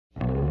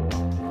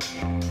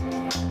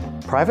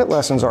Private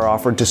lessons are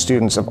offered to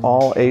students of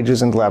all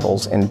ages and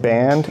levels in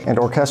band and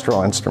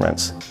orchestral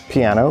instruments,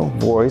 piano,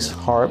 voice,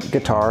 harp,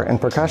 guitar, and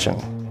percussion.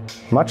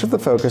 Much of the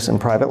focus in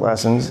private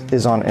lessons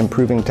is on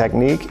improving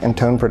technique and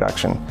tone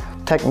production.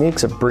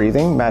 Techniques of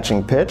breathing,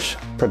 matching pitch,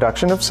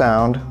 production of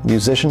sound,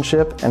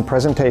 musicianship, and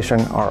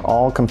presentation are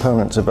all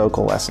components of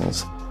vocal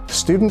lessons.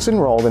 Students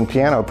enrolled in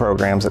piano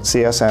programs at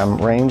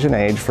CSM range in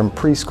age from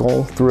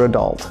preschool through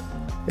adult.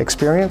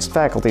 Experienced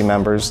faculty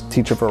members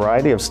teach a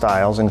variety of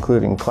styles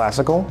including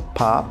classical,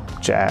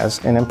 pop, jazz,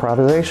 and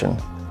improvisation.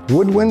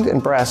 Woodwind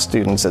and brass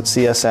students at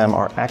CSM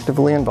are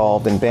actively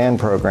involved in band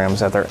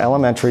programs at their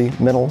elementary,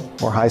 middle,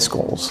 or high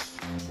schools.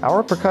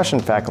 Our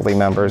percussion faculty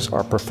members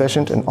are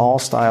proficient in all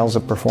styles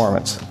of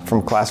performance,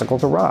 from classical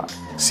to rock.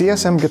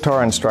 CSM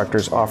guitar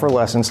instructors offer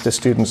lessons to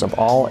students of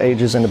all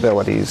ages and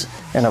abilities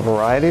in a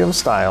variety of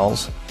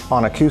styles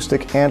on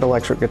acoustic and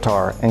electric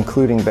guitar,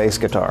 including bass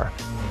guitar.